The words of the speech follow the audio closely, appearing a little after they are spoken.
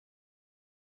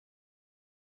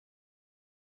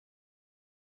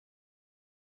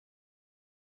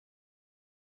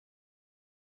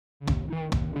Jason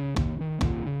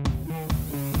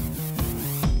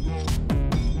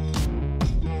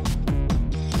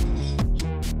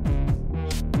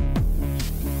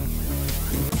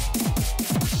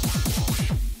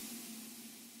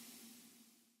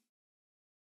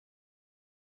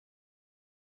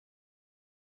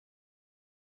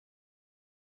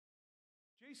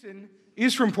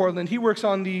is from Portland. He works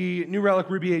on the New Relic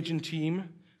Ruby agent team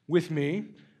with me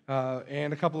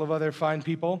and a couple of other fine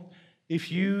people. If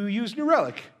you use New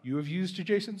Relic, you have used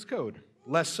Jason's code.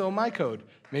 Less so my code,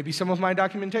 maybe some of my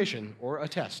documentation, or a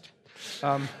test.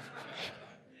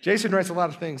 Jason writes a lot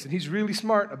of things, and he's really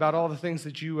smart about all the things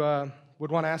that you would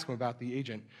want to ask him about the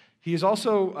agent. He is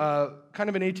also kind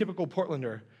of an atypical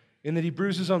Portlander in that he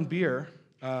brews his own beer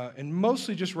and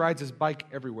mostly just rides his bike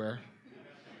everywhere.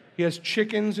 He has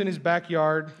chickens in his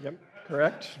backyard. Yep,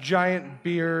 correct. Giant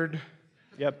beard.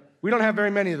 Yep. We don't have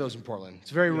very many of those in Portland.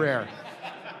 It's very rare.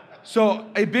 So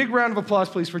a big round of applause,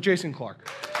 please, for Jason Clark.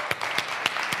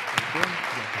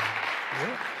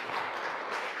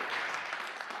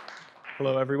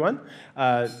 Hello, everyone.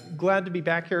 Glad to be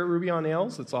back here at Ruby on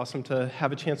Rails. It's awesome to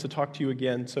have a chance to talk to you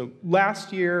again. So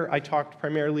last year, I talked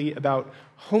primarily about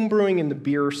homebrewing and the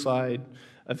beer side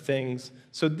of things.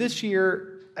 So this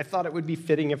year, I thought it would be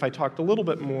fitting if I talked a little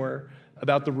bit more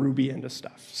about the Ruby end of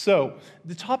stuff. So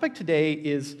the topic today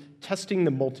is testing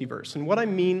the multiverse. And what I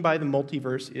mean by the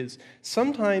multiverse is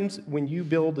sometimes when you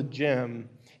build a gem,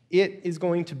 it is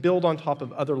going to build on top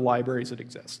of other libraries that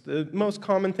exist. The most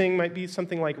common thing might be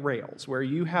something like Rails, where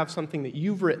you have something that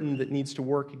you've written that needs to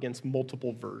work against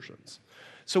multiple versions.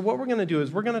 So what we're going to do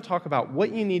is we're going to talk about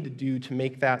what you need to do to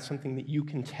make that something that you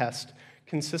can test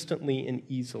consistently and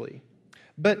easily.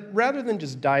 But rather than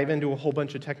just dive into a whole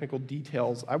bunch of technical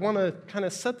details, I want to kind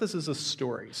of set this as a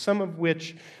story, some of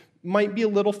which might be a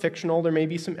little fictional. There may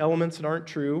be some elements that aren't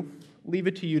true. Leave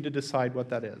it to you to decide what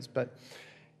that is. But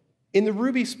in the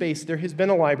Ruby space, there has been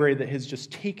a library that has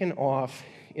just taken off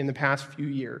in the past few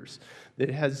years,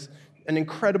 that has an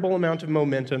incredible amount of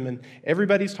momentum, and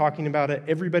everybody's talking about it,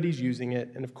 everybody's using it,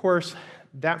 and of course,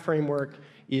 that framework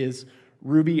is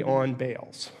Ruby on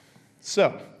Rails.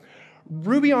 So,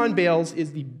 Ruby on Rails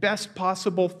is the best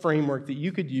possible framework that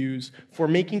you could use for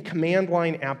making command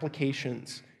line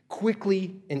applications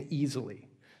quickly and easily.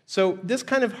 So this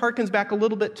kind of harkens back a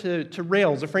little bit to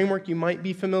Rails, a framework you might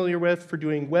be familiar with for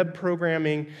doing web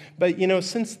programming. But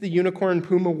since the Unicorn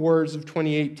Puma Wars of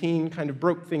 2018 kind of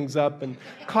broke things up and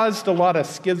caused a lot of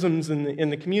schisms in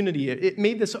the community, it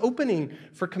made this opening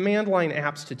for command line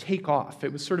apps to take off.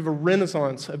 It was sort of a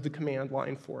renaissance of the command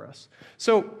line for us.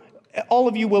 So all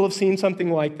of you will have seen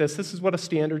something like this. This is what a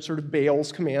standard sort of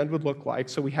Rails command would look like.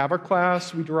 So we have our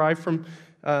class, we derive from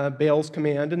Rails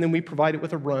command, and then we provide it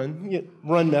with a run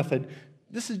method.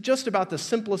 This is just about the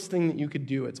simplest thing that you could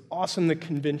do. It's awesome, the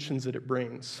conventions that it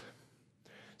brings.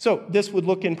 So this would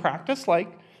look in practice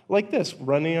like this,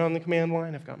 running on the command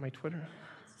line. I've got my Twitter.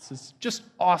 This is just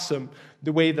awesome,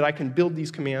 the way that I can build these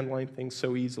command line things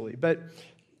so easily. But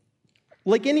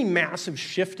like any massive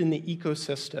shift in the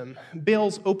ecosystem,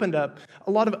 Rails opened up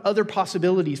a lot of other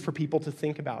possibilities for people to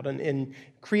think about and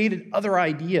created other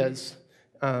ideas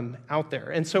out there.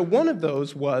 And so one of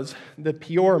those was the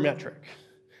Pure metric.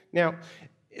 Now,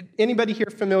 anybody here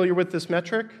familiar with this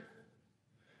metric?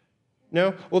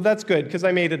 No? Well, that's good, because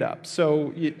I made it up.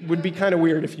 So it would be kind of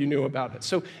weird if you knew about it.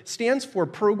 So it stands for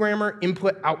Programmer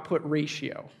Input-Output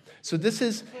Ratio. So this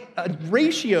is a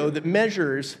ratio that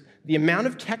measures the amount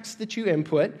of text that you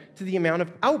input to the amount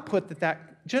of output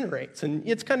that generates. And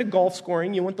it's kind of golf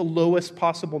scoring. You want the lowest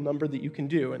possible number that you can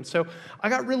do. And so I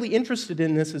got really interested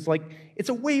in this as it's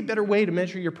a way better way to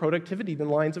measure your productivity than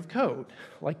lines of code.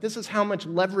 This is how much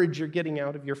leverage you're getting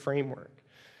out of your framework.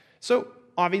 So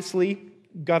obviously,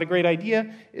 got a great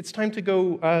idea. It's time to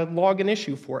go log an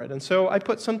issue for it. And so I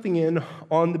put something in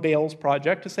on the Rails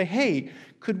project to say, hey,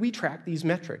 could we track these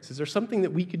metrics? Is there something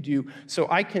that we could do so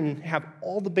I can have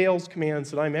all the Rails commands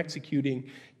that I'm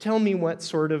executing tell me what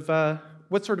sort of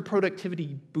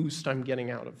productivity boost I'm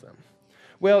getting out of them?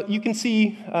 Well, you can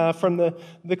see from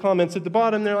the comments at the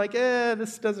bottom, they're like,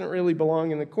 this doesn't really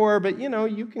belong in the core, but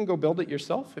you can go build it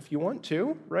yourself if you want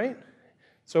to, right?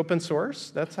 It's open source.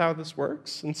 That's how this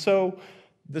works. And so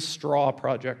the Straw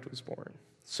project was born.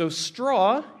 So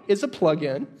Straw is a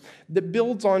plugin that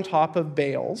builds on top of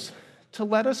Rails to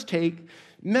let us take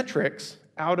metrics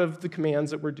out of the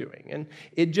commands that we're doing. And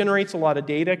it generates a lot of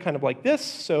data, kind of like this.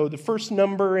 So the first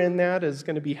number in that is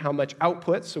going to be how much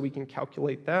output, so we can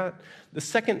calculate that. The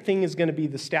second thing is going to be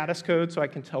the status code, so I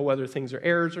can tell whether things are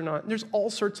errors or not. And there's all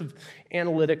sorts of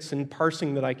analytics and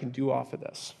parsing that I can do off of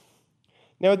this.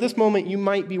 Now, at this moment, you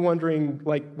might be wondering,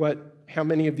 how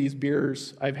many of these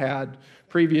beers I've had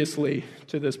previously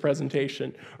to this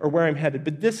presentation, or where I'm headed.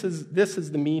 But this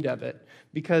is the meat of it,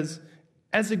 because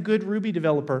as a good Ruby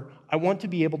developer, I want to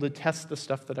be able to test the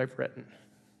stuff that I've written.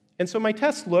 And so my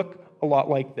tests look a lot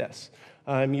like this.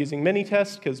 I'm using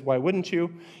mini-test, because why wouldn't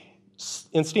you?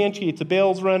 Instantiates a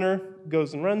Bales runner,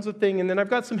 goes and runs a thing, and then I've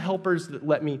got some helpers that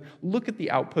let me look at the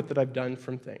output that I've done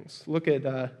from things, look at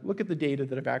the data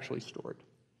that I've actually stored.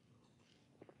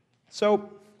 So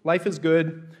life is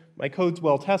good, my code's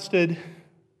well tested,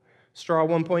 Straw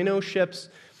 1.0 ships,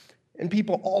 and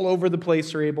people all over the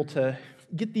place are able to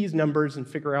get these numbers and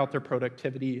figure out their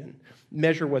productivity and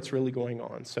measure what's really going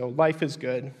on. So life is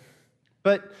good.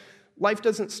 But life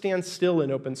doesn't stand still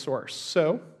in open source.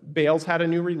 So Bales had a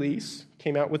new release,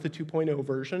 came out with a 2.0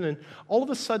 version, and all of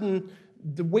a sudden,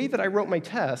 the way that I wrote my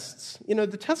tests,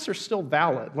 the tests are still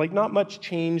valid. Not much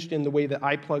changed in the way that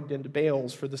I plugged into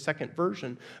Bales for the second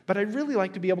version, but I'd really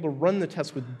like to be able to run the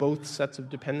tests with both sets of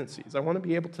dependencies. I want to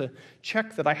be able to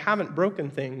check that I haven't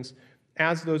broken things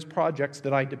as those projects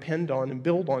that I depend on and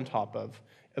build on top of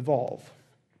evolve.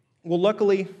 Well,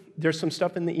 luckily, there's some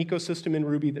stuff in the ecosystem in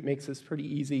Ruby that makes this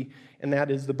pretty easy, and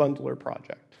that is the bundler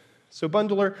project. So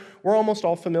bundler, we're almost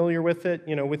all familiar with it.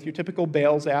 With your typical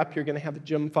Bales app, you're going to have a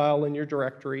gem file in your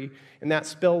directory, and that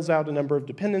spells out a number of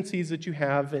dependencies that you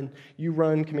have, and you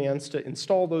run commands to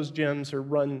install those gems or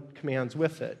run commands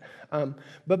with it.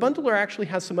 But bundler actually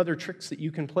has some other tricks that you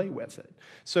can play with it.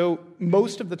 So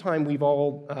most of the time, we've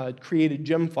all created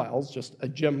gem files, just a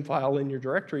gem file in your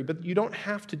directory, but you don't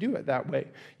have to do it that way.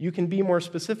 You can be more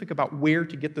specific about where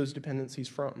to get those dependencies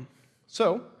from.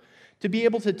 So to be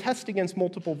able to test against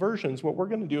multiple versions, what we're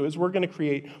going to do is we're going to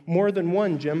create more than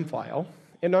one gem file,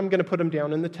 and I'm going to put them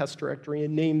down in the test directory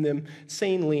and name them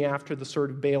sanely after the sort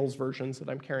of Bales versions that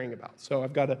I'm caring about. So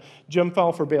I've got a gem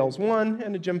file for Bales 1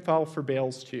 and a gem file for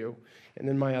Bales 2, and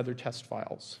then my other test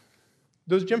files.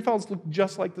 Those gem files look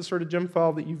just like the sort of gem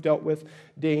file that you've dealt with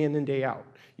day in and day out.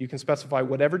 You can specify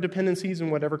whatever dependencies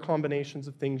and whatever combinations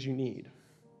of things you need.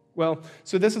 Well,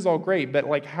 so this is all great,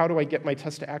 but how do I get my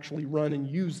test to actually run and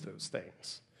use those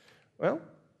things? Well,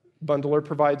 bundler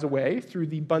provides a way through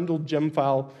the bundled gem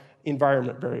file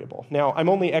environment variable. Now, I'm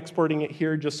only exporting it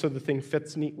here just so the thing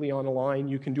fits neatly on a line.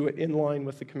 You can do it in line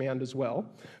with the command as well.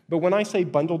 But when I say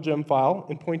bundle gem file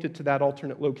and point it to that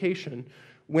alternate location,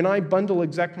 when I bundle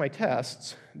exec my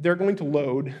tests, they're going to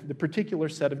load the particular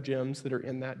set of gems that are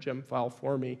in that gem file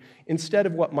for me, instead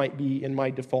of what might be in my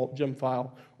default gem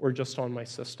file or just on my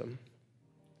system.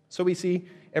 So we see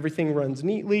everything runs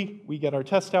neatly, we get our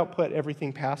test output,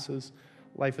 everything passes,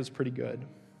 life is pretty good.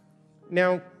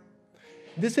 Now,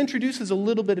 this introduces a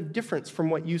little bit of difference from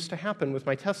what used to happen with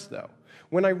my tests, though.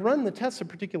 When I run the tests a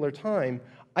particular time,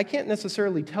 I can't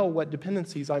necessarily tell what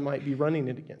dependencies I might be running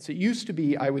it against. It used to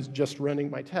be I was just running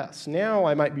my tests. Now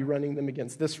I might be running them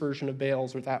against this version of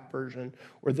Bales or that version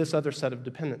or this other set of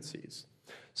dependencies.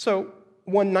 So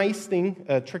one nice thing,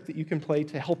 a trick that you can play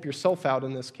to help yourself out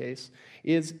in this case,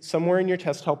 is somewhere in your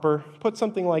test helper, put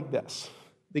something like this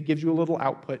that gives you a little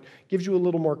output, gives you a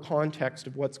little more context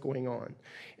of what's going on.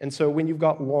 And so when you've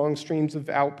got long streams of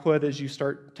output as you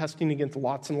start testing against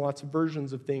lots and lots of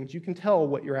versions of things, you can tell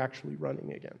what you're actually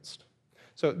running against.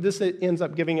 So this ends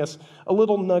up giving us a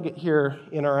little nugget here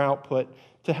in our output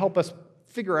to help us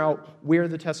figure out where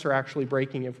the tests are actually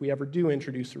breaking if we ever do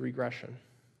introduce a regression.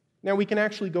 Now we can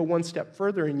actually go one step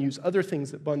further and use other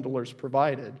things that bundlers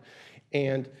provided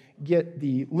and get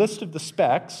the list of the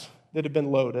specs that have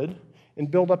been loaded and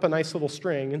build up a nice little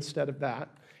string instead of that,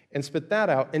 and spit that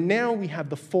out. And now we have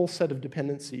the full set of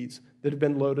dependencies that have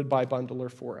been loaded by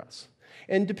bundler for us.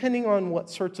 And depending on what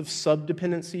sorts of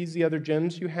sub-dependencies the other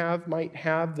gems you have might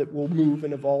have that will move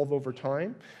and evolve over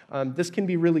time, this can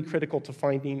be really critical to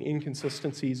finding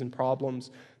inconsistencies and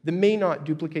problems that may not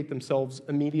duplicate themselves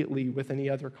immediately with any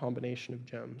other combination of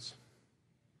gems.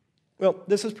 Well,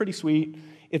 this is pretty sweet.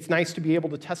 It's nice to be able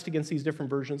to test against these different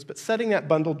versions, but setting that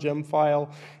bundle gem file,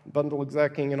 bundle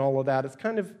execing, and all of that is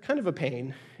kind of a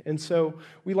pain. And so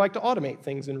we like to automate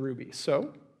things in Ruby.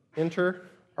 So enter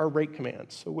our rake command.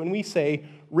 So when we say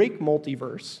rake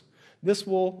multiverse, this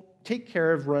will take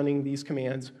care of running these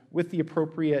commands with the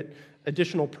appropriate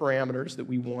additional parameters that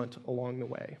we want along the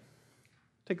way.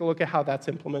 Take a look at how that's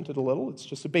implemented a little. It's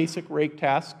just a basic rake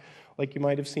task like you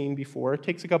might have seen before. It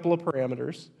takes a couple of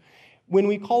parameters. When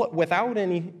we call it without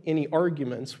any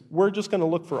arguments, we're just going to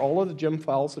look for all of the gem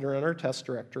files that are in our test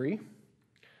directory.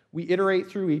 We iterate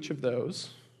through each of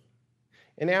those.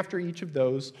 And after each of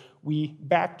those, we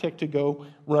backtick to go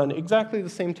run exactly the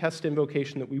same test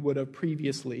invocation that we would have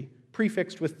previously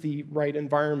prefixed with the right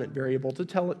environment variable to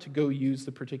tell it to go use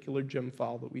the particular gem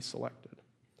file that we selected.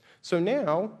 So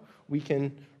now we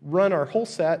can run our whole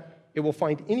set. It will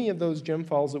find any of those gem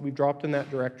files that we've dropped in that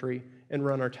directory and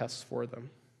run our tests for them.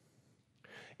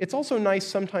 It's also nice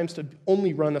sometimes to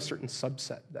only run a certain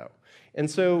subset, though. And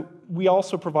so we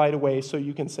also provide a way so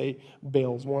you can say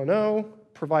Bales 1.0,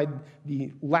 provide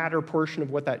the latter portion of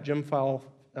what that gem file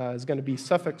is going to be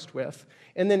suffixed with,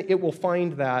 and then it will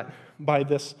find that by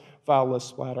this file list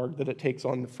splat arg that it takes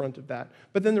on the front of that.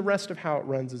 But then the rest of how it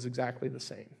runs is exactly the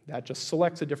same. That just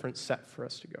selects a different set for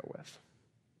us to go with.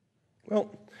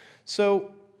 Well,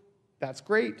 so that's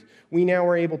great. We now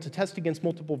are able to test against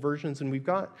multiple versions, and we've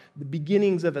got the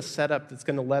beginnings of a setup that's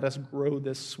going to let us grow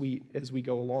this suite as we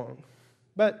go along.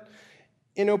 But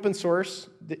in open source,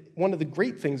 one of the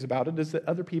great things about it is that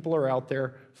other people are out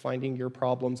there finding your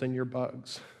problems and your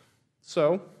bugs.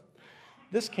 So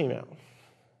this came out.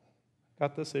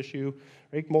 Got this issue,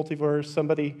 right? Multiverse,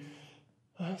 somebody,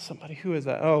 who is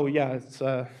that? Oh, yeah,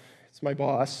 it's my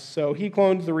boss. So he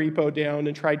cloned the repo down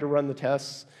and tried to run the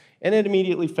tests, and it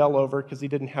immediately fell over because he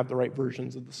didn't have the right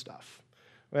versions of the stuff.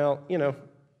 Well, you know,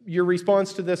 your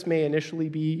response to this may initially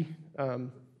be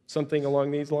something along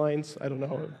these lines. I don't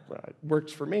know, it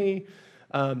works for me,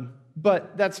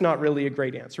 but that's not really a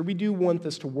great answer. We do want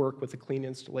this to work with a clean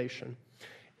installation.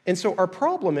 And so our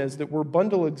problem is that we're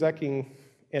bundle execing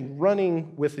and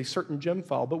running with a certain gem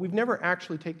file, but we've never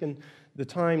actually taken the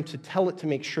time to tell it to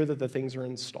make sure that the things are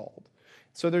installed.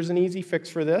 So there's an easy fix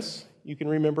for this. You can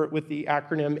remember it with the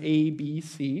acronym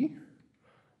ABC,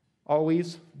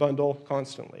 always bundle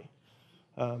constantly.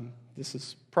 This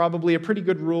is probably a pretty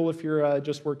good rule if you're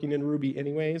just working in Ruby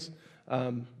anyways,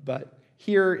 but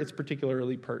here it's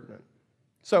particularly pertinent.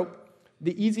 So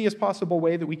the easiest possible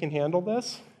way that we can handle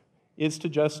this is to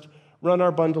just run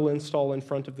our bundle install in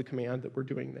front of the command that we're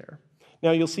doing there.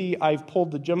 Now you'll see I've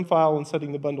pulled the gem file and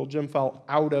setting the bundle gem file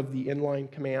out of the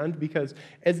inline command because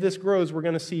as this grows, we're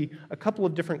going to see a couple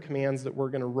of different commands that we're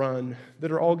going to run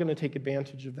that are all going to take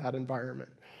advantage of that environment.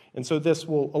 And so this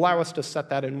will allow us to set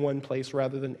that in one place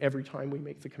rather than every time we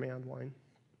make the command line.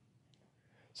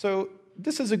 So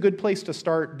this is a good place to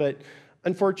start, but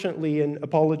unfortunately, and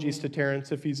apologies to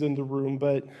Terrence if he's in the room,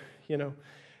 but you know,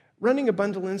 running a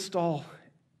bundle install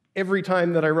every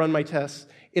time that I run my tests,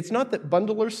 it's not that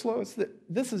bundle are slow, it's that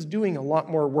this is doing a lot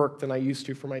more work than I used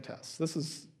to for my tests. This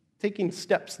is taking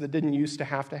steps that didn't used to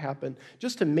have to happen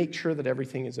just to make sure that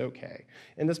everything is okay.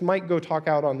 And this might go talk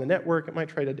out on the network, it might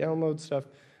try to download stuff.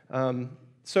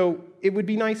 So it would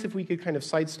be nice if we could kind of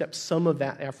sidestep some of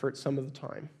that effort some of the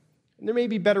time. And there may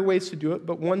be better ways to do it,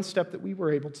 but one step that we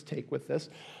were able to take with this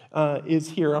is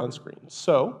here on screen.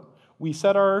 So we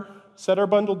set our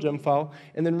bundle gem file,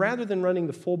 and then rather than running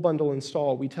the full bundle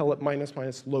install, we tell it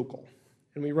 -- local,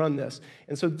 and we run this.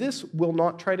 And so this will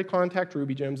not try to contact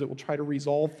Ruby gems. It will try to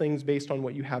resolve things based on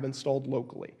what you have installed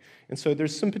locally. And so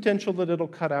there's some potential that it'll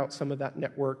cut out some of that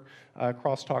network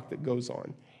crosstalk that goes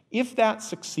on. If that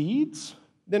succeeds,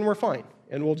 then we're fine,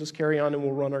 and we'll just carry on and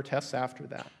we'll run our tests after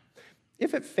that.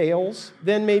 If it fails,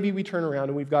 then maybe we turn around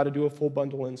and we've got to do a full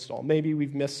bundle install. Maybe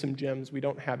we've missed some gems. We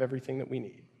don't have everything that we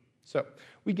need. So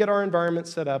we get our environment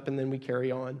set up, and then we carry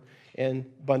on and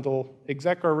bundle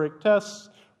exec our rig tests,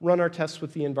 run our tests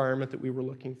with the environment that we were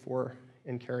looking for,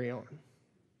 and carry on.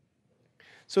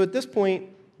 So at this point,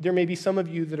 there may be some of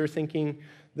you that are thinking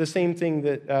the same thing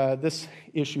that this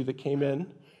issue that came in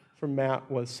from Matt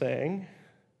was saying.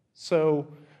 So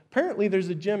apparently there's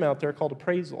a gem out there called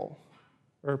appraisal,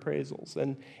 or appraisals,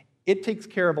 and it takes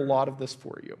care of a lot of this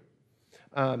for you.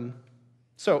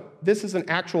 So this is an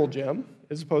actual gem,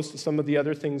 as opposed to some of the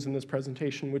other things in this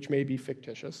presentation, which may be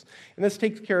fictitious. And this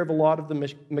takes care of a lot of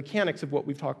the mechanics of what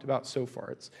we've talked about so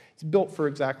far. It's built for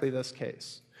exactly this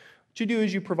case. What you do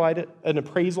is you provide an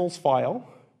appraisals file.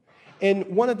 And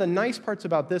one of the nice parts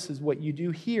about this is what you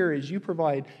do here is you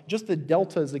provide just the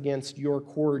deltas against your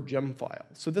core gem file.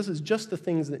 So this is just the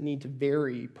things that need to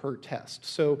vary per test.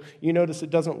 So you notice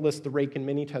it doesn't list the rake and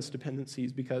mini test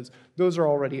dependencies because those are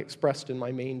already expressed in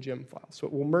my main gem file. So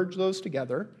it will merge those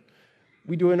together.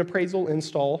 We do an appraisal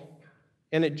install,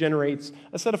 and it generates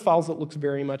a set of files that looks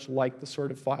very much like the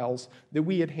sort of files that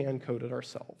we had hand-coded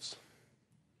ourselves.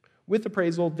 With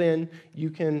appraisal, then, you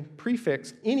can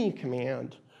prefix any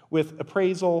command with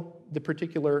appraisal, the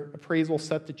particular appraisal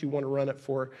set that you want to run it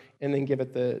for, and then give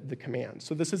it the command.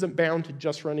 So this isn't bound to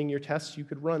just running your tests. You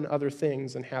could run other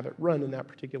things and have it run in that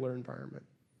particular environment.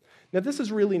 Now, this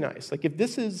is really nice. Like, if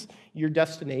this is your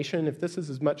destination, if this is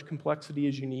as much complexity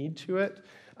as you need to it,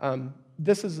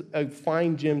 this is a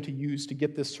fine gem to use to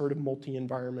get this sort of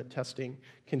multi-environment testing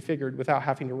configured without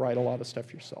having to write a lot of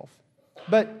stuff yourself.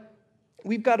 But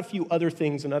we've got a few other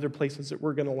things and other places that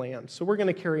we're going to land. So we're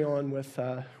going to carry on with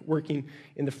working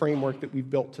in the framework that we've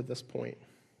built to this point.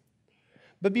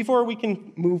 But before we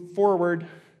can move forward,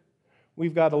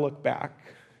 we've got to look back.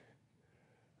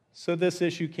 So this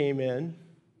issue came in.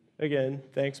 Again,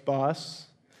 thanks, boss.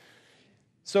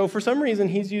 So for some reason,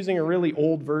 he's using a really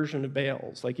old version of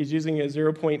Bales. Like, he's using a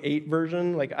 0.8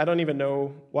 version. Like, I don't even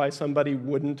know why somebody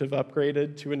wouldn't have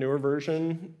upgraded to a newer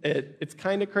version. It's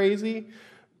kind of crazy.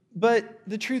 But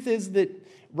the truth is that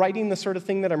writing the sort of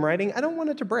thing that I'm writing, I don't want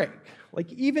it to break.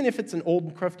 Like, even if it's an old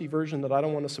and crufty version that I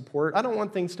don't want to support, I don't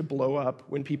want things to blow up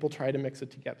when people try to mix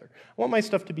it together. I want my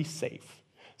stuff to be safe.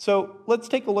 So let's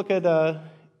take a look at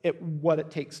what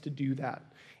it takes to do that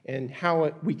and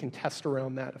how we can test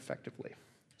around that effectively.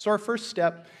 So our first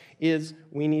step is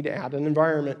we need to add an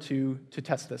environment to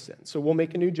test this in. So we'll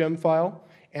make a new gem file,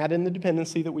 add in the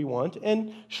dependency that we want,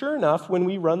 and sure enough, when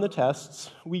we run the tests,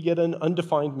 we get an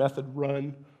undefined method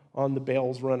run on the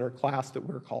Bales runner class that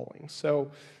we're calling.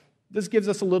 So this gives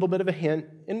us a little bit of a hint,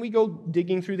 and we go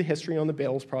digging through the history on the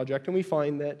Bales project, and we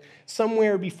find that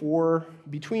somewhere between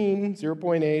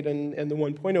 0.8 and the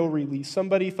 1.0 release,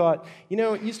 somebody thought, you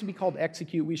know, it used to be called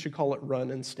execute, we should call it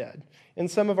run instead. And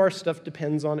some of our stuff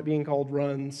depends on it being called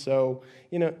run, so,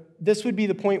 you know, this would be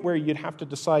the point where you'd have to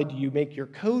decide, do you make your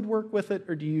code work with it,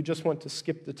 or do you just want to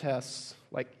skip the tests?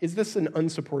 Like, is this an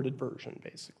unsupported version,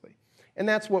 basically? And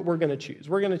that's what we're going to choose.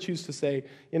 We're going to choose to say,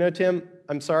 you know, Tim,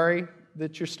 I'm sorry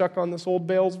that you're stuck on this old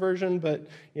Bales version, but,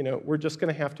 you know, we're just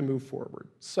going to have to move forward.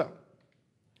 So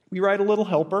we write a little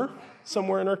helper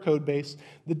somewhere in our code base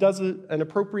that does an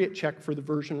appropriate check for the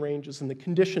version ranges and the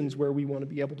conditions where we want to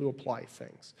be able to apply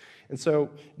things. And so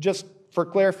just for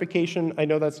clarification, I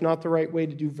know that's not the right way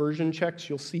to do version checks.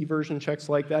 You'll see version checks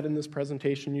like that in this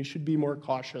presentation. You should be more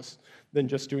cautious than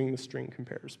just doing the string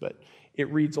compares, but it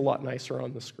reads a lot nicer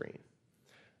on the screen.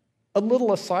 A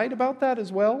little aside about that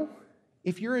as well,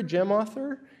 if you're a gem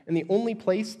author and the only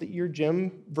place that your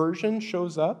gem version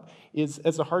shows up is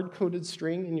as a hard-coded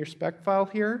string in your spec file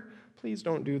here, please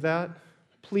don't do that.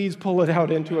 Please pull it out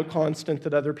into a constant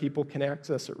that other people can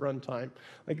access at runtime.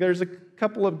 Like, there's a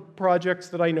couple of projects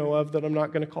that I know of that I'm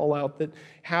not going to call out that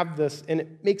have this, and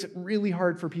it makes it really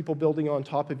hard for people building on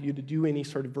top of you to do any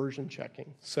sort of version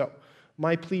checking. So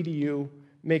my plea to you,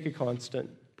 make a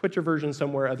constant. Put your version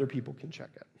somewhere other people can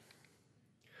check it.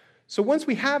 So once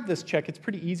we have this check, it's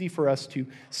pretty easy for us to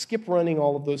skip running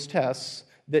all of those tests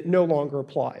that no longer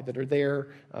apply, that are there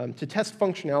to test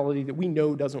functionality that we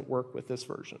know doesn't work with this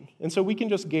version. And so we can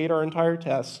just gate our entire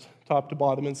test top to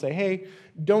bottom and say, hey,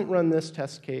 don't run this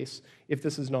test case if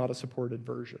this is not a supported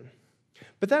version.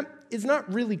 But that is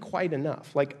not really quite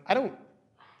enough. Like,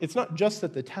 it's not just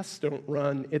that the tests don't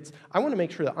run, I want to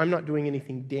make sure that I'm not doing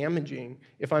anything damaging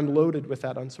if I'm loaded with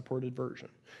that unsupported version.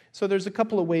 So there's a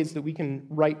couple of ways that we can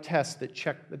write tests that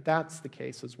check that that's the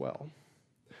case as well.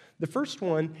 The first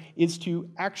one is to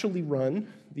actually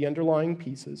run the underlying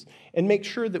pieces and make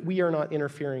sure that we are not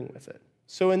interfering with it.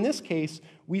 So in this case,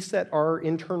 we set our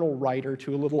internal writer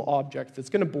to a little object that's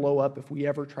going to blow up if we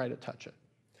ever try to touch it.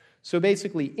 So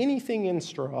basically, anything in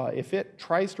straw, if it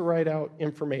tries to write out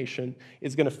information,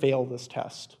 is going to fail this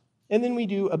test. And then we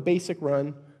do a basic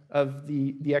run of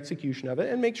the execution of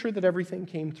it and make sure that everything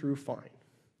came through fine.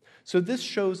 So this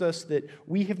shows us that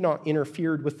we have not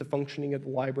interfered with the functioning of the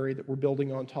library that we're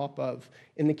building on top of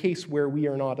in the case where we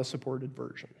are not a supported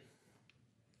version.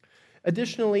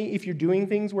 Additionally, if you're doing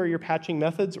things where you're patching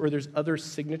methods or there's other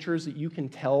signatures that you can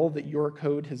tell that your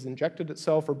code has injected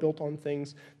itself or built on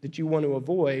things that you want to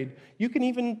avoid, you can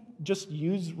even just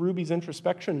use Ruby's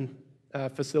introspection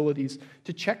facilities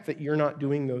to check that you're not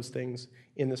doing those things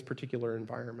in this particular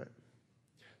environment.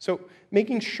 So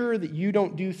making sure that you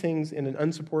don't do things in an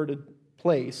unsupported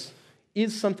place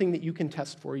is something that you can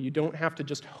test for. You don't have to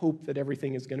just hope that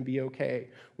everything is going to be okay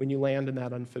when you land in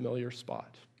that unfamiliar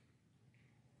spot.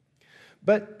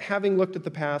 But having looked at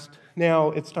the past,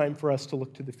 now it's time for us to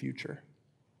look to the future.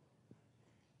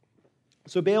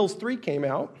 So Bales 3 came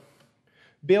out.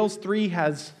 Bales 3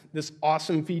 has this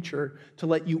awesome feature to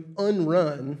let you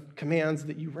unrun commands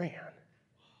that you ran.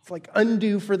 It's like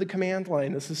undo for the command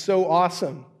line. This is so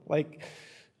awesome. Like,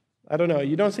 I don't know,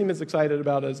 you don't seem as excited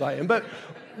about it as I am, but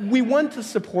we want to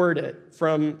support it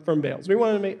from Bales. We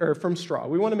want to make, or from Straw.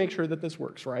 We want to make sure that this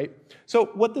works, right? So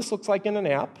what this looks like in an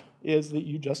app is that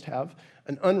you just have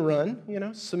an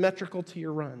unrun, symmetrical to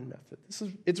your run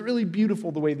method. It's really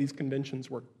beautiful the way these conventions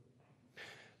work.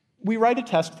 We write a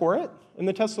test for it, and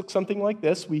the test looks something like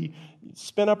this. We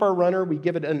spin up our runner, we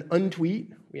give it an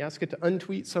untweet, we ask it to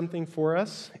untweet something for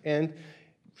us, and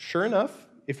sure enough,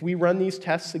 if we run these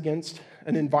tests against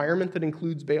an environment that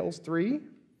includes Bales 3,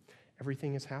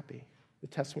 everything is happy. The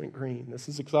test went green. This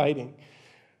is exciting.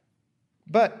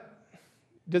 But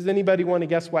does anybody want to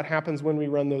guess what happens when we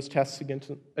run those tests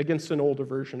against an older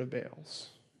version of Bales?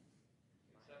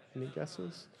 Any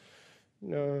guesses?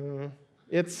 No.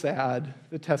 It's sad.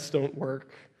 The tests don't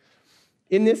work.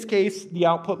 In this case, the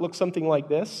output looks something like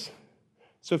this.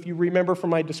 So if you remember from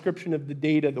my description of the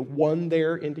data, the 1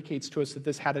 there indicates to us that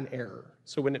this had an error.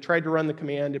 So when it tried to run the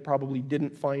command, it probably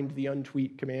didn't find the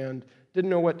untweet command, didn't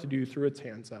know what to do, threw its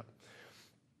hands up.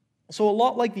 So a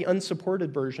lot like the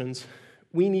unsupported versions,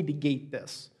 we need to gate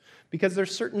this, because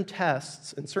there's certain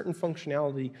tests and certain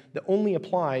functionality that only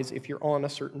applies if you're on a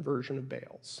certain version of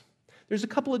Bales. There's a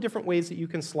couple of different ways that you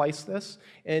can slice this,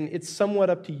 and it's somewhat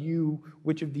up to you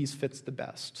which of these fits the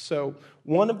best. So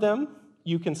one of them,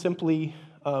 you can simply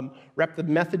wrap the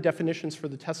method definitions for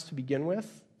the test to begin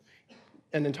with,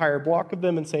 an entire block of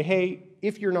them, and say, hey,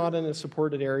 if you're not in a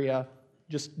supported area,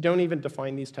 just don't even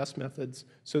define these test methods,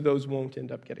 so those won't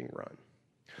end up getting run.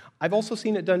 I've also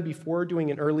seen it done before,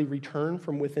 doing an early return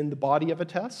from within the body of a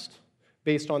test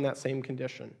based on that same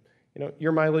condition.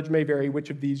 Your mileage may vary which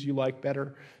of these you like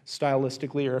better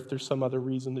stylistically, or if there's some other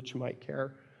reason that you might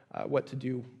care what to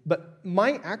do. But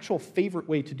my actual favorite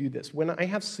way to do this, when I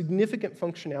have significant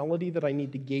functionality that I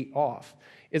need to gate off,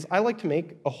 is I like to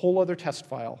make a whole other test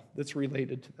file that's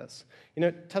related to this.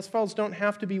 Test files don't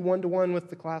have to be one-to-one with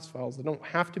the class files. They don't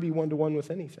have to be one-to-one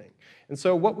with anything. And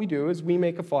so what we do is we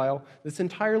make a file that's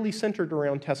entirely centered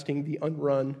around testing the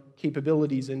unrun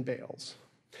capabilities in Bales.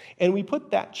 And we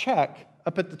put that check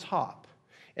up at the top.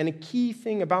 And a key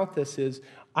thing about this is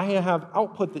I have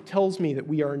output that tells me that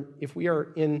if we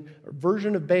are in a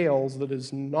version of Bales that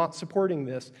is not supporting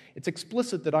this, it's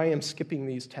explicit that I am skipping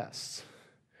these tests.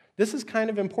 This is kind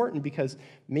of important because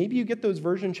maybe you get those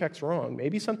version checks wrong.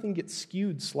 Maybe something gets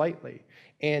skewed slightly,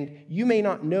 and you may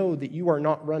not know that you are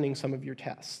not running some of your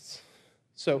tests.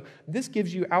 So this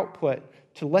gives you output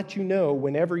to let you know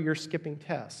whenever you're skipping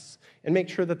tests and make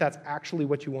sure that that's actually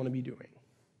what you want to be doing.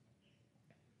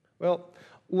 Well,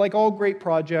 like all great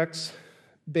projects,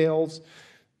 Bales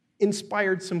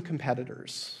inspired some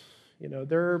competitors.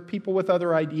 There are people with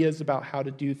other ideas about how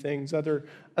to do things, other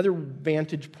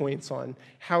vantage points on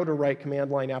how to write command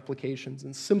line applications,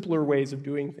 and simpler ways of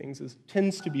doing things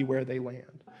tends to be where they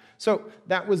land. So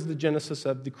that was the genesis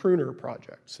of the Crooner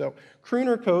project. So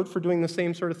Crooner code for doing the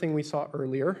same sort of thing we saw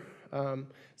earlier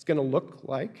is going to look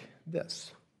like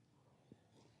this.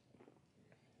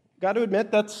 Got to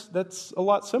admit, that's a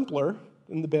lot simpler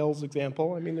than the Bales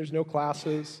example. I mean, there's no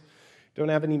classes, don't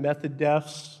have any method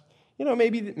defs.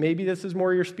 Maybe this is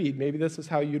more your speed. Maybe this is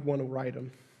how you'd want to write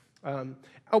them.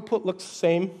 Output looks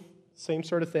the same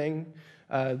sort of thing,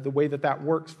 the way that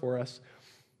works for us.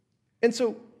 And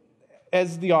so,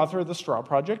 as the author of the Straw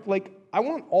Project, I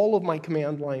want all of my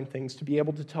command line things to be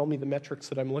able to tell me the metrics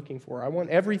that I'm looking for. I want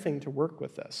everything to work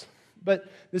with this.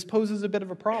 But this poses a bit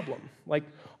of a problem.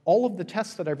 All of the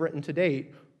tests that I've written to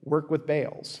date work with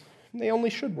Bales. They only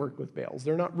should work with Bales.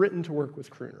 They're not written to work with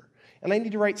Crooner. And I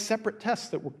need to write separate tests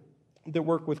that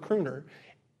work with Crooner.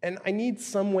 And I need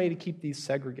some way to keep these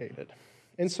segregated.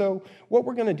 And so what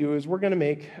we're going to do is we're going to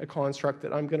make a construct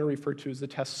that I'm going to refer to as the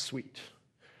test suite.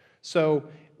 So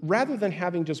rather than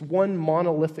having just one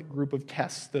monolithic group of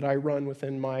tests that I run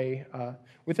within my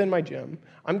gem,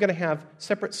 I'm going to have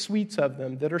separate suites of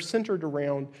them that are centered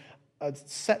around a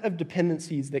set of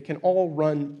dependencies that can all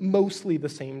run mostly the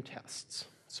same tests.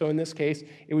 So in this case,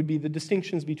 it would be the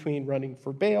distinctions between running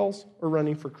for Bales or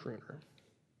running for Crooner.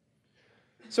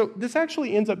 So this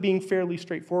actually ends up being fairly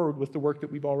straightforward with the work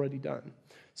that we've already done.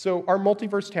 So our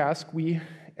multiverse task, we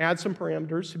add some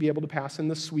parameters to be able to pass in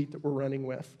the suite that we're running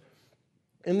with.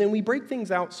 And then we break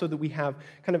things out so that we have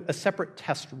kind of a separate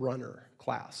test runner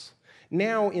class.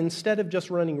 Now, instead of just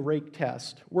running rake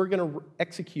test, we're going to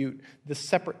execute the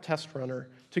separate test runner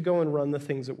to go and run the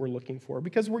things that we're looking for,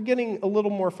 because we're getting a little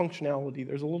more functionality.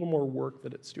 There's a little more work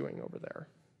that it's doing over there.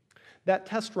 That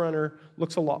test runner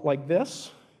looks a lot like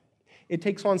this. It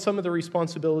takes on some of the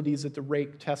responsibilities that the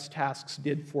rake test tasks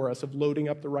did for us of loading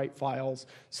up the right files,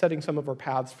 setting some of our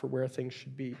paths for where things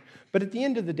should be. But at the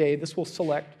end of the day, this will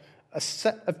select a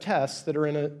set of tests that are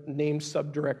in a named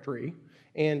subdirectory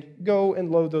and go and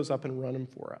load those up and run them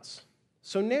for us.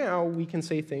 So now we can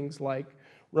say things like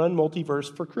run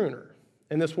multiverse for Crooner.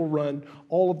 And this will run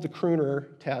all of the Crooner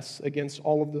tests against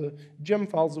all of the gem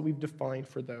files that we've defined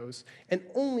for those, and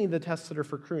only the tests that are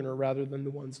for Crooner rather than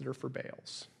the ones that are for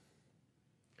Bales.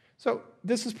 So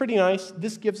this is pretty nice.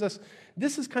 This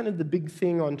is kind of the big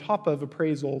thing on top of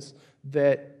appraisals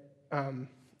that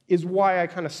is why I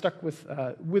kind of stuck with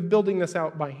building this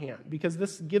out by hand, because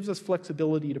this gives us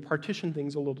flexibility to partition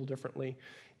things a little differently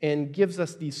and gives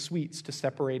us these suites to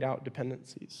separate out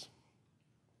dependencies.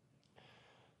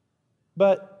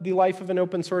 But the life of an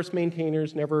open source maintainer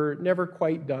is never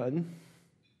quite done.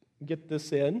 Get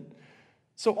this in.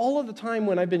 So all of the time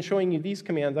when I've been showing you these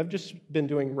commands, I've just been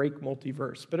doing rake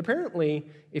multiverse. But apparently,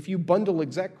 if you bundle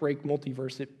exec rake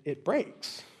multiverse, it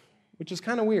breaks, which is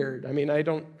kind of weird. I mean, I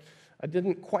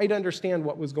didn't quite understand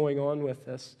what was going on with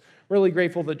this. Really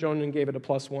grateful that Jonan gave it a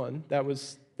 +1. That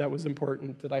was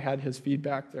important that I had his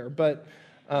feedback there. But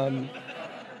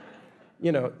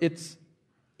you know,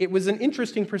 it was an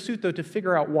interesting pursuit though to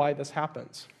figure out why this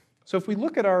happens. So if we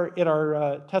look at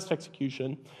our test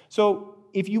execution, so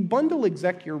if you bundle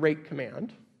exec your rake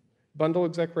command, bundle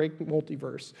exec rake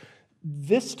multiverse,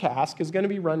 this task is going to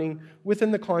be running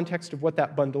within the context of what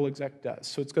that bundle exec does.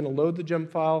 So it's going to load the gem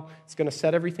file, it's going to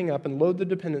set everything up and load the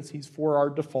dependencies for our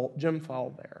default gem file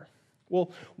there.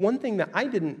 Well, one thing that I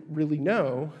didn't really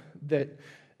know that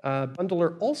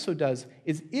bundler also does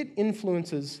is it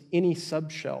influences any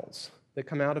subshells that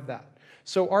come out of that.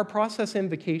 So our process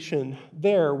invocation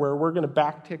there, where we're going to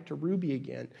backtick to Ruby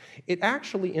again, it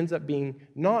actually ends up being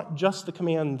not just the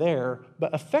command there,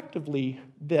 but effectively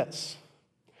this.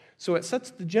 So it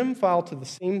sets the gem file to the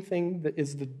same thing that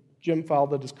is the gem file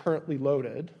that is currently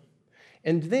loaded.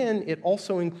 And then it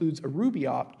also includes a Ruby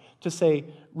opt to say,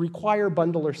 require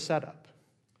bundler setup.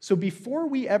 So before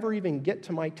we ever even get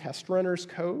to my test runner's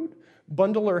code,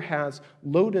 bundler has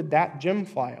loaded that gem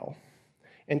file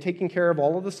and taken care of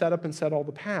all of the setup and set all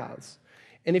the paths.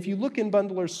 And if you look in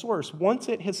bundler's source, once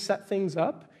it has set things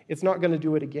up, it's not going to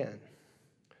do it again.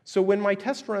 So when my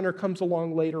test runner comes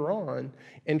along later on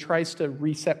and tries to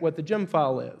reset what the gem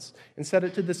file is and set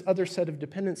it to this other set of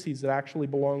dependencies that actually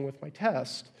belong with my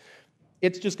test,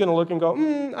 it's just going to look and go,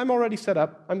 I'm already set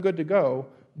up, I'm good to go,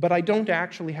 but I don't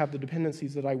actually have the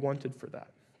dependencies that I wanted for that.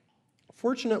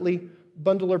 Fortunately,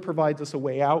 bundler provides us a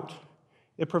way out.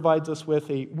 It provides us with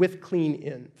a with clean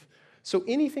env. So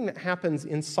anything that happens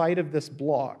inside of this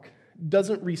block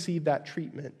doesn't receive that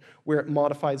treatment where it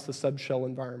modifies the subshell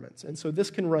environments. And so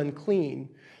this can run clean.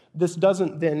 This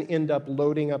doesn't then end up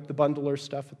loading up the bundler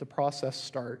stuff at the process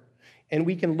start. And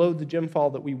we can load the gem file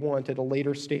that we want at a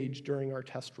later stage during our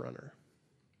test runner.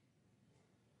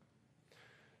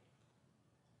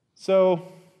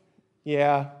 So,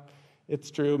 yeah, it's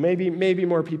true. Maybe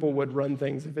more people would run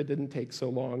things if it didn't take so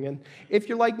long. And if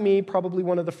you're like me, probably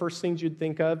one of the first things you'd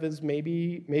think of is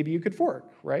maybe you could fork,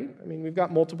 right? I mean, we've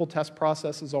got multiple test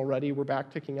processes already. We're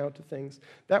backticking out to things.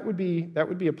 That would be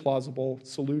a plausible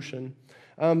solution.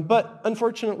 But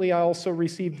unfortunately, I also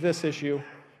received this issue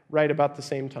right about the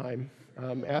same time,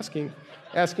 asking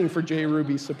for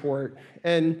JRuby support.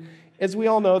 And as we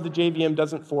all know, the JVM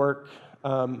doesn't fork.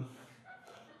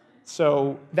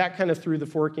 So that kind of threw the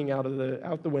forking out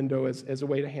the window as a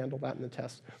way to handle that in the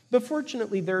test. But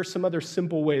fortunately, there are some other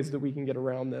simple ways that we can get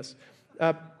around this.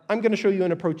 I'm going to show you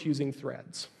an approach using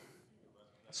threads.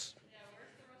 It's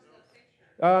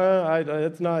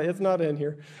not in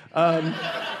here.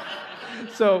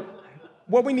 So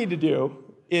what we need to do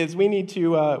is we're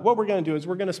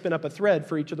going to spin up a thread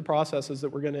for each of the processes that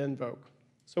we're going to invoke.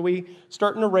 So we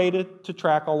start an array to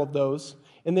track all of those.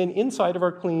 And then inside of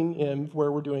our clean env,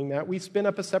 where we're doing that, we spin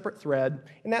up a separate thread.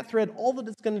 And that thread, all that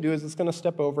it's going to do is it's going to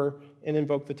step over and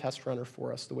invoke the test runner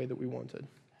for us the way that we wanted.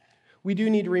 We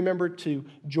do need to remember to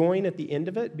join at the end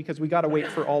of it, because we got to wait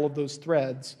for all of those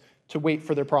threads to wait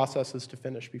for their processes to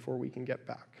finish before we can get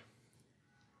back.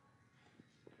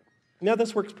 Now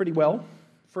this works pretty well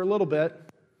for a little bit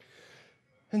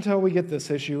until we get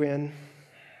this issue in.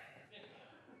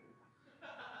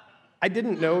 I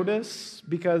didn't notice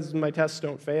because my tests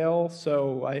don't fail,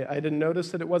 so I didn't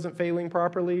notice that it wasn't failing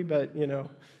properly, but you know,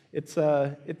 it's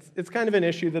kind of an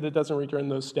issue that it doesn't return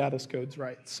those status codes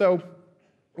right. So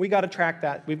we got to track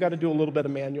that. We've got to do a little bit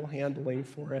of manual handling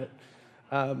for it.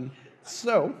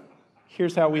 So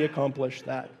here's how we accomplish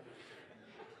that.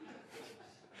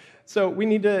 So we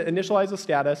need to initialize a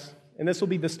status, and this will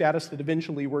be the status that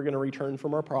eventually we're going to return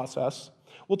from our process.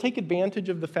 We'll take advantage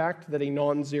of the fact that a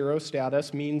non-zero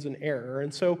status means an error,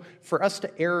 and so for us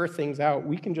to error things out,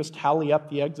 we can just tally up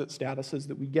the exit statuses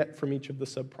that we get from each of the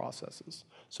sub-processes.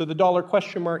 So the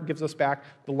 $? gives us back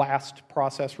the last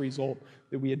process result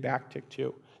that we had backticked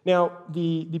to. Now,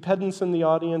 the pedants in the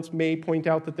audience may point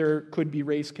out that there could be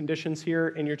race conditions here,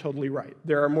 and you're totally right.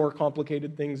 There are more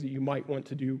complicated things that you might want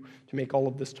to do to make all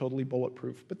of this totally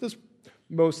bulletproof, but this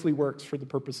mostly works for the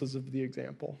purposes of the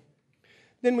example.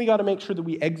 Then we got to make sure that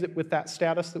we exit with that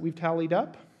status that we've tallied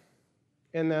up,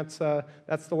 and that's the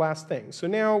last thing. So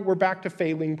now we're back to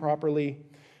failing properly.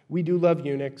 We do love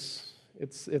Unix.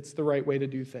 It's the right way to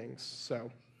do things.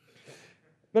 So,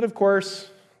 but of course,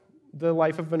 the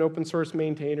life of an open source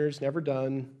maintainer is never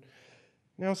done.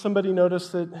 Now somebody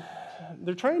noticed that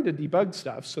they're trying to debug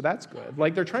stuff, so that's good.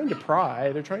 Like they're trying to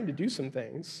pry, they're trying to do some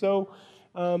things. So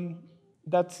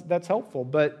that's helpful.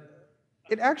 But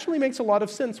it actually makes a lot of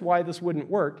sense why this wouldn't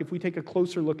work if we take a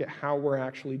closer look at how we're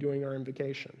actually doing our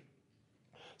invocation.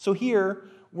 So here,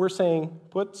 we're saying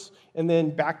puts, and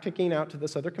then backticking out to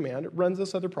this other command. It runs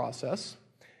this other process.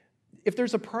 If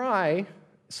there's a pry,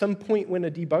 some point when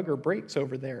a debugger breaks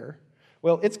over there,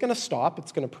 well, it's going to stop.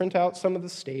 It's going to print out some of the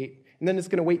state, and then it's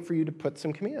going to wait for you to put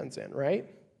some commands in, right?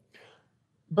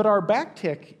 But our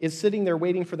backtick is sitting there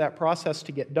waiting for that process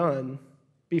to get done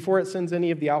before it sends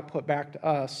any of the output back to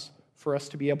us for us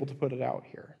to be able to put it out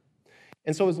here.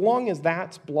 And so as long as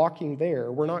that's blocking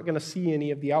there, we're not going to see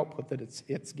any of the output that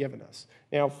it's given us.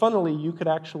 Now, funnily, you could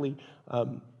actually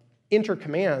enter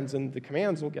commands, and the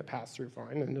commands will get passed through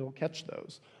fine, and it'll catch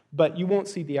those. But you won't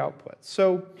see the output.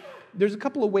 So there's a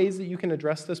couple of ways that you can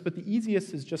address this, but the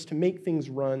easiest is just to make things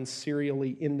run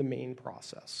serially in the main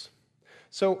process.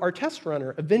 So our test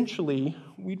runner, eventually,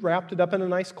 we'd wrapped it up in a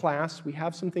nice class. We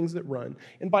have some things that run.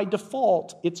 And by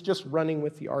default, it's just running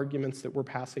with the arguments that we're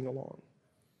passing along.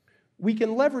 We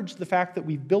can leverage the fact that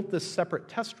we've built this separate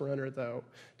test runner, though,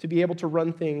 to be able to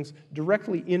run things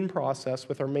directly in process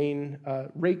with our main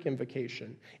rake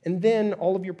invocation. And then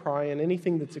all of your pry and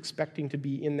anything that's expecting to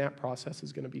be in that process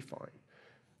is going to be fine.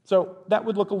 So that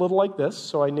would look a little like this.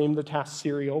 So I named the task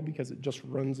serial because it just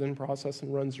runs in process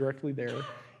and runs directly there.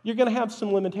 You're going to have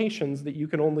some limitations that you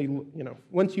can only,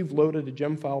 once you've loaded a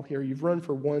gem file here, you've run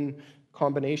for one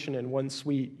combination in one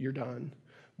suite, you're done.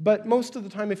 But most of the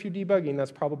time, if you're debugging,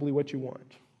 that's probably what you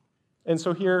want. And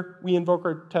so here, we invoke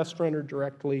our test runner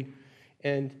directly,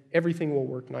 and everything will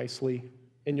work nicely,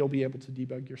 and you'll be able to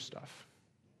debug your stuff.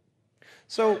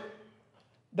 So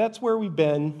that's where we've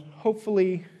been.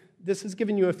 Hopefully, this has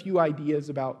given you a few ideas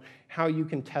about how you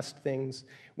can test things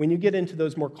when you get into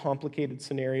those more complicated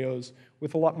scenarios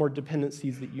with a lot more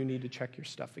dependencies that you need to check your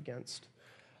stuff against.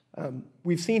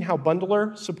 We've seen how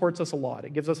Bundler supports us a lot.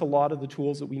 It gives us a lot of the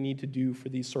tools that we need to do for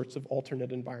these sorts of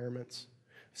alternate environments.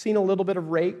 We've seen a little bit of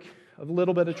rake, a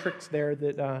little bit of tricks there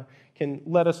that can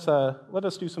let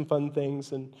us do some fun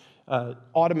things and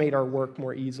automate our work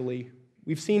more easily.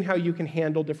 We've seen how you can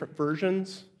handle different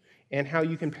versions and how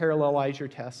you can parallelize your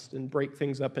tests and break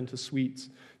things up into suites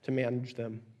to manage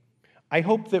them. I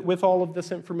hope that with all of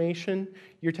this information,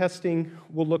 your testing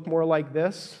will look more like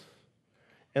this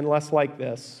and less like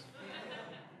this.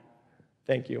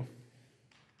 Thank you.